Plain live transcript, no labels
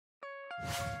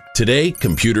Today,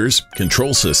 computers,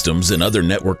 control systems, and other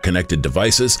network-connected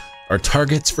devices are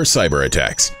targets for cyber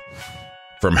attacks.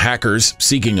 From hackers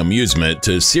seeking amusement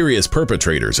to serious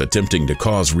perpetrators attempting to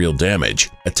cause real damage,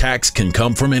 attacks can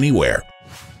come from anywhere.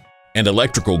 And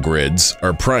electrical grids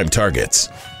are prime targets.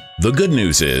 The good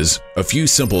news is, a few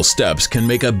simple steps can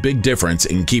make a big difference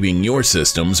in keeping your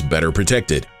systems better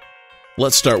protected.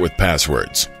 Let's start with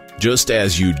passwords. Just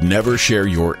as you'd never share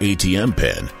your ATM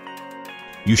PIN,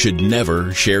 you should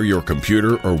never share your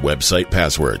computer or website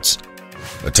passwords.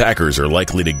 Attackers are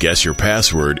likely to guess your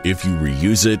password if you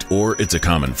reuse it or it's a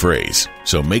common phrase,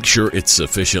 so make sure it's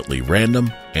sufficiently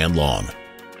random and long.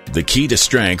 The key to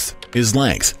strength is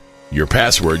length. Your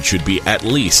password should be at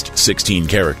least 16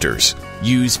 characters.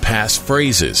 Use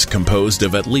passphrases composed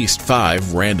of at least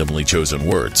 5 randomly chosen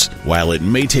words. While it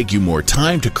may take you more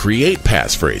time to create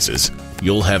passphrases,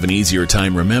 you'll have an easier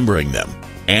time remembering them,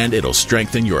 and it'll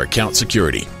strengthen your account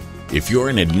security. If you're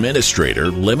an administrator,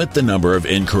 limit the number of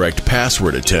incorrect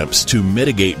password attempts to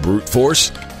mitigate brute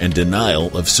force and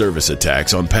denial of service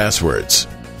attacks on passwords.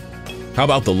 How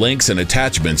about the links and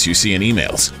attachments you see in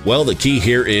emails? Well, the key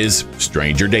here is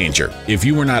stranger danger. If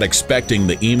you were not expecting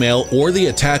the email or the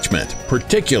attachment,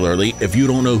 particularly if you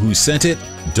don't know who sent it,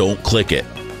 don't click it.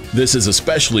 This is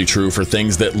especially true for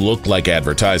things that look like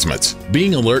advertisements.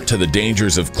 Being alert to the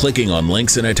dangers of clicking on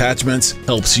links and attachments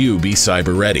helps you be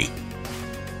cyber ready.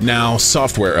 Now,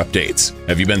 software updates.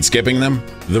 Have you been skipping them?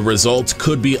 The results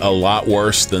could be a lot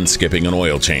worse than skipping an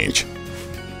oil change.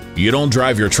 You don't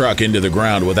drive your truck into the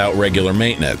ground without regular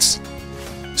maintenance.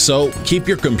 So, keep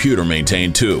your computer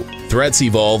maintained too. Threats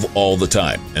evolve all the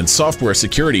time, and software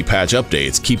security patch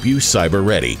updates keep you cyber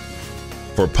ready.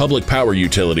 For public power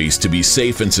utilities to be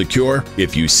safe and secure,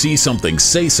 if you see something,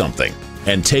 say something,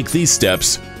 and take these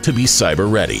steps to be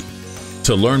cyber ready.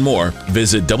 To learn more,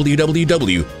 visit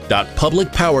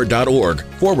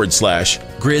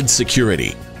www.publicpower.org/grid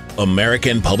security.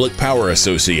 American Public Power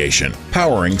Association,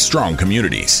 powering strong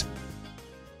communities.